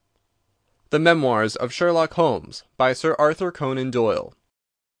The Memoirs of Sherlock Holmes, by Sir Arthur Conan Doyle.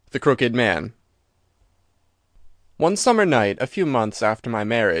 The Crooked Man. One summer night, a few months after my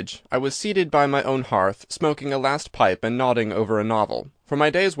marriage, I was seated by my own hearth, smoking a last pipe and nodding over a novel, for my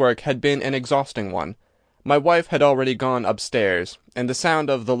day's work had been an exhausting one. My wife had already gone upstairs, and the sound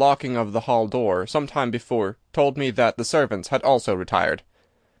of the locking of the hall door some time before told me that the servants had also retired.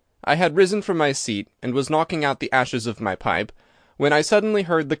 I had risen from my seat, and was knocking out the ashes of my pipe, when I suddenly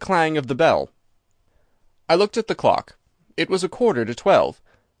heard the clang of the bell. I looked at the clock. It was 11:45.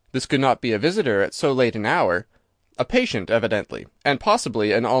 This could not be a visitor at so late an hour. A patient, evidently, and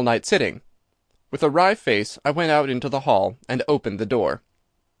possibly an all-night sitting. With a wry face, I went out into the hall, and opened the door.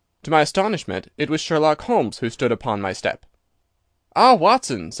 To my astonishment, it was Sherlock Holmes who stood upon my step. "Ah,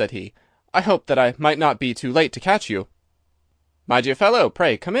 Watson," said he, "I hoped that I might not be too late to catch you." "My dear fellow,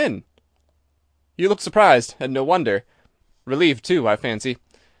 pray come in." "You look surprised, and no wonder. Relieved, too, I fancy.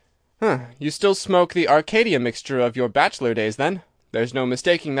 You still smoke the Arcadia mixture of your bachelor days, then? There's no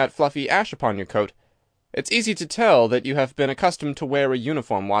mistaking that fluffy ash upon your coat. It's easy to tell that you have been accustomed to wear a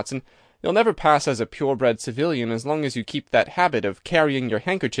uniform, Watson. You'll never pass as a purebred civilian as long as you keep that habit of carrying your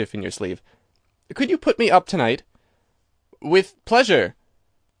handkerchief in your sleeve. Could you put me up tonight?" "With pleasure."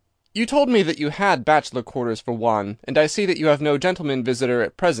 "You told me that you had bachelor quarters for one, and I see that you have no gentleman visitor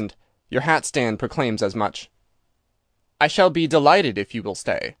at present. Your hat stand proclaims as much." "I shall be delighted if you will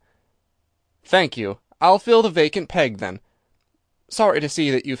stay." "Thank you. I'll fill the vacant peg, then. Sorry to see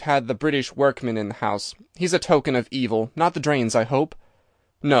that you've had the British workman in the house. He's a token of evil. Not the drains, I hope?"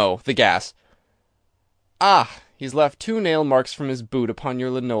 "No, the gas." "Ah, he's left 2 nail marks from his boot upon your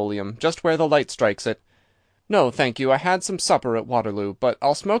linoleum, just where the light strikes it. No, thank you, I had some supper at Waterloo, but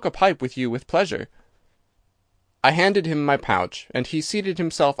I'll smoke a pipe with you with pleasure." I handed him my pouch, and he seated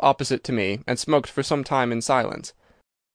himself opposite to me, and smoked for some time in silence.